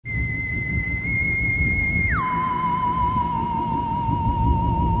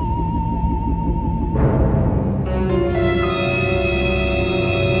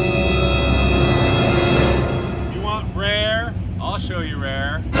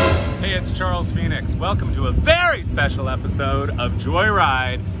Hey, it's Charles Phoenix. Welcome to a very special episode of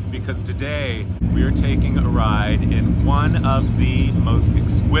Joyride, because today we are taking a ride in one of the most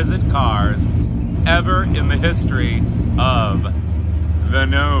exquisite cars ever in the history of the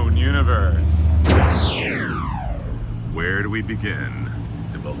known universe. Where do we begin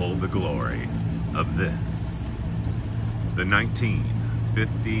to behold the glory of this? The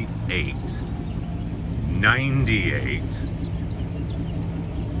 1958 98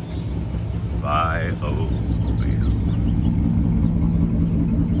 by Oldsmobile.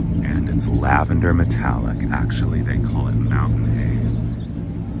 And it's lavender metallic. Actually, they call it mountain haze.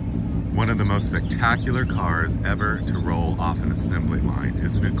 One of the most spectacular cars ever to roll off an assembly line.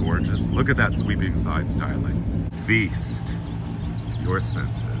 Isn't it gorgeous? Look at that sweeping side styling. Feast your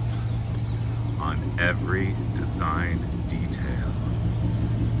senses on every design detail.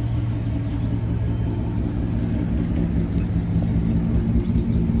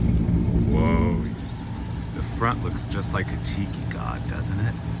 Whoa, the front looks just like a tiki god, doesn't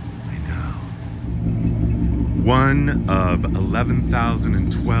it? I know. One of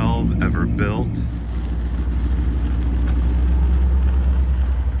 11,012 ever built.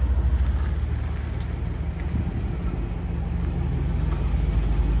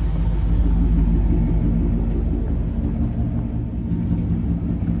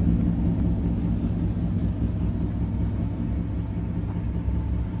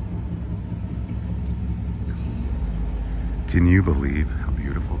 Can you believe how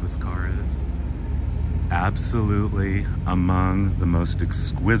beautiful this car is? Absolutely among the most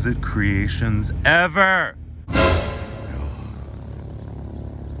exquisite creations ever!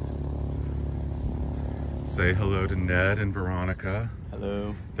 Say hello to Ned and Veronica.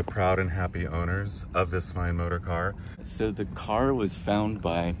 Hello. The proud and happy owners of this fine motor car. So the car was found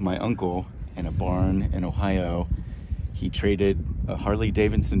by my uncle in a barn in Ohio. He traded a Harley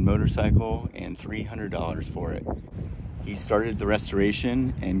Davidson motorcycle and $300 for it. He started the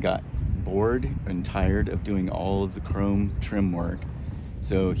restoration and got bored and tired of doing all of the chrome trim work.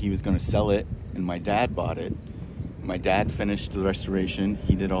 So he was going to sell it, and my dad bought it. My dad finished the restoration.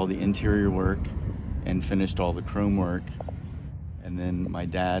 He did all the interior work and finished all the chrome work. And then my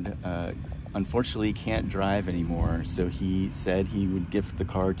dad, unfortunately, can't drive anymore. So he said he would gift the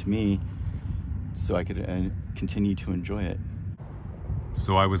car to me so I could continue to enjoy it.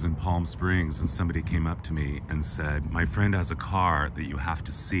 So I was in Palm Springs and somebody came up to me and said, my friend has a car that you have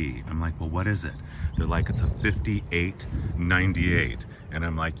to see. I'm like, well, what is it? They're like, it's a 58 98. And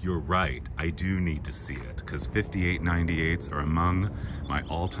I'm like, you're right, I do need to see it, because 58 98s are among my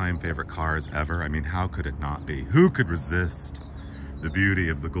all-time favorite cars ever. I mean, how could it not be? Who could resist the beauty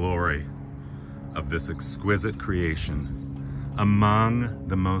of the glory of this exquisite creation among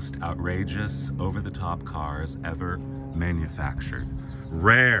the most outrageous, over-the-top cars ever manufactured?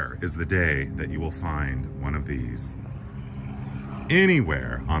 Rare is the day that you will find one of these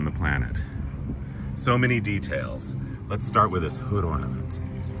anywhere on the planet. So many details. Let's start with this hood ornament.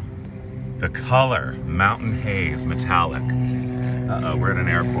 The color, mountain haze, metallic. We're at an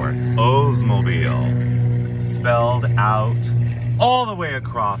airport. Oldsmobile, spelled out all the way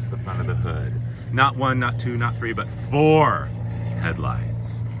across the front of the hood. Not one, not two, not three, but 4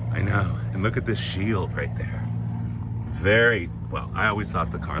 headlights. I know, and look at this shield right there. Very, well, I always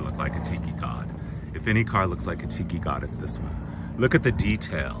thought the car looked like a tiki god. If any car looks like a tiki god, it's this one. Look at the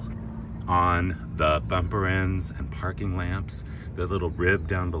detail on the bumper ends and parking lamps, the little rib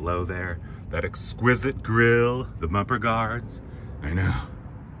down below there, that exquisite grille, the bumper guards. I know.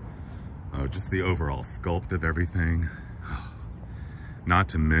 Oh, just the overall sculpt of everything. Oh. Not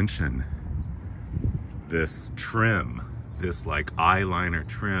to mention this trim, this like eyeliner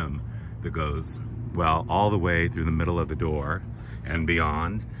trim that goes, well, all the way through the middle of the door and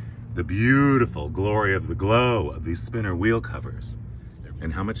beyond. The beautiful glory of the glow of these spinner wheel covers.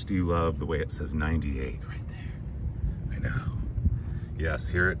 And how much do you love the way it says 98 right there? I know. Yes,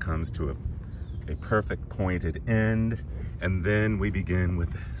 here it comes to a perfect pointed end. And then we begin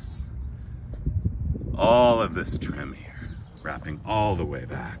with this. All of this trim here, wrapping all the way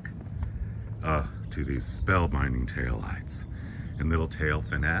back to these spellbinding taillights and little tail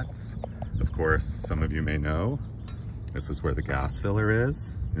finettes. Of course, some of you may know, this is where the gas filler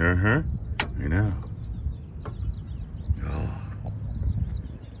is. I know. Oh.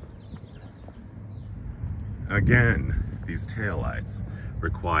 Again, these taillights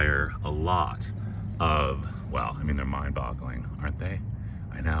require a lot of, well, I mean, they're mind-boggling, aren't they?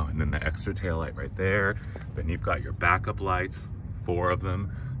 I know. And then the extra taillight right there. Then you've got your backup lights, 4 of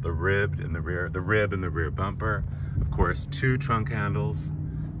them, the rib in the rear bumper. Of course, 2 trunk handles,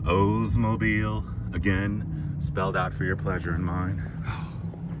 Oldsmobile, again, spelled out for your pleasure and mine.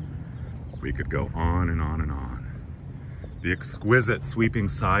 We could go on and on and on. The exquisite sweeping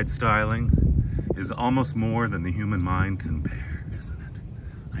side styling is almost more than the human mind can bear, isn't it?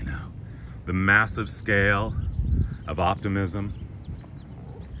 I know. The massive scale of optimism.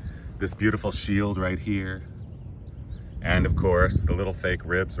 This beautiful shield right here. And of course, the little fake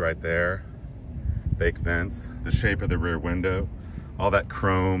ribs right there. Fake vents, the shape of the rear window, all that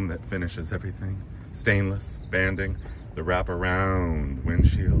chrome that finishes everything. Stainless banding, the wraparound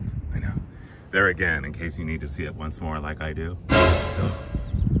windshield. I know. There again, in case you need to see it once more like I do.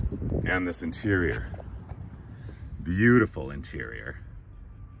 And this interior. Beautiful interior.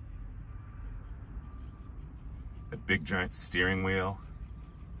 A big giant steering wheel.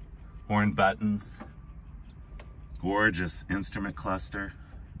 Horn buttons. Gorgeous instrument cluster.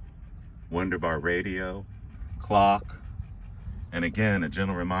 Wonderbar radio. Clock. And again, a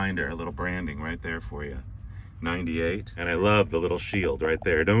gentle reminder, a little branding right there for you. 98. And I love the little shield right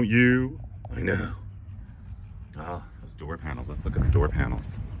there, don't you? I know. Oh, those door panels. Let's look at the door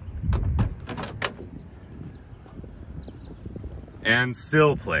panels. And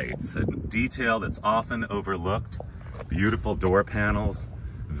sill plates, a detail that's often overlooked. Beautiful door panels,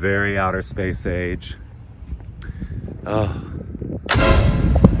 very outer space age. Oh.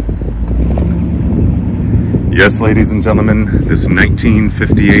 Yes, ladies and gentlemen, this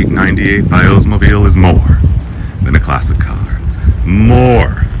 1958 98 by Oldsmobile is more than a classic car.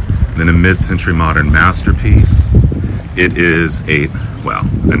 More than a mid-century modern masterpiece. It is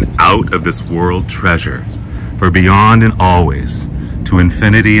an out-of-this-world treasure for beyond and always to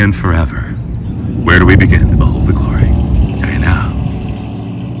infinity and forever. Where do we begin to behold the glory? I know.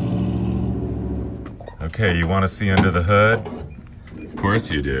 Okay, you want to see under the hood? Of course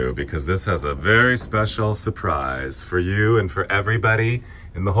you do, because this has a very special surprise for you and for everybody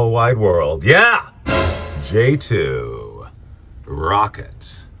in the whole wide world. Yeah! J2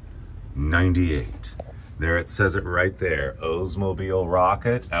 Rocket 98. There it says it right there. Oldsmobile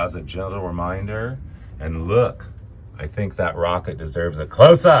Rocket as a gentle reminder. And look, I think that rocket deserves a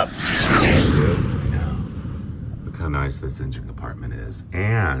close-up. I know. Look how nice this engine compartment is.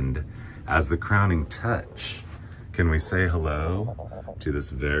 And as the crowning touch, can we say hello to this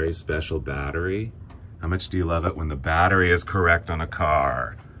very special battery? How much do you love it when the battery is correct on a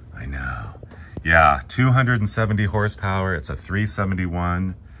car? I know. Yeah, 270 horsepower. It's a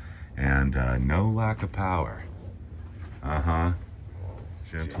 371 and no lack of power. Uh-huh.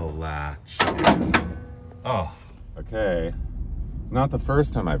 Gentle latch. Oh, okay. Not the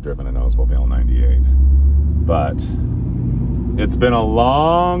first time I've driven an Oldsmobile 98, but it's been a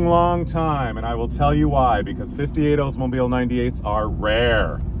long, long time, and I will tell you why, because 58 Oldsmobile 98s are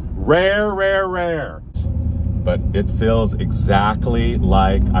rare. Rare, rare, rare. But it feels exactly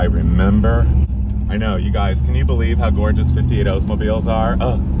like I remember. I know, you guys, can you believe how gorgeous 58 Oldsmobiles are?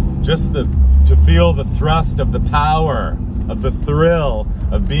 Just to feel the thrust of the power, of the thrill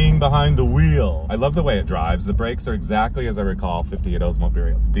of being behind the wheel. I love the way it drives. The brakes are exactly as I recall 58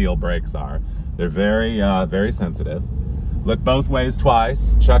 Oldsmobile brakes are. They're very, very sensitive. Look both ways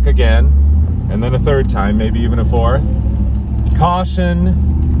twice, check again, and then a third time, maybe even a fourth.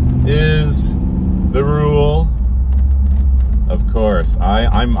 Caution is the rule. Of course,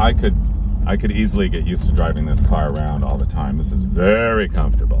 I could easily get used to driving this car around all the time. This is very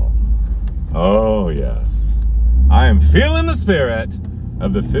comfortable. Oh yes. I am feeling the spirit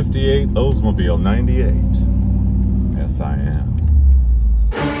of the 58 Oldsmobile 98. Yes, I am.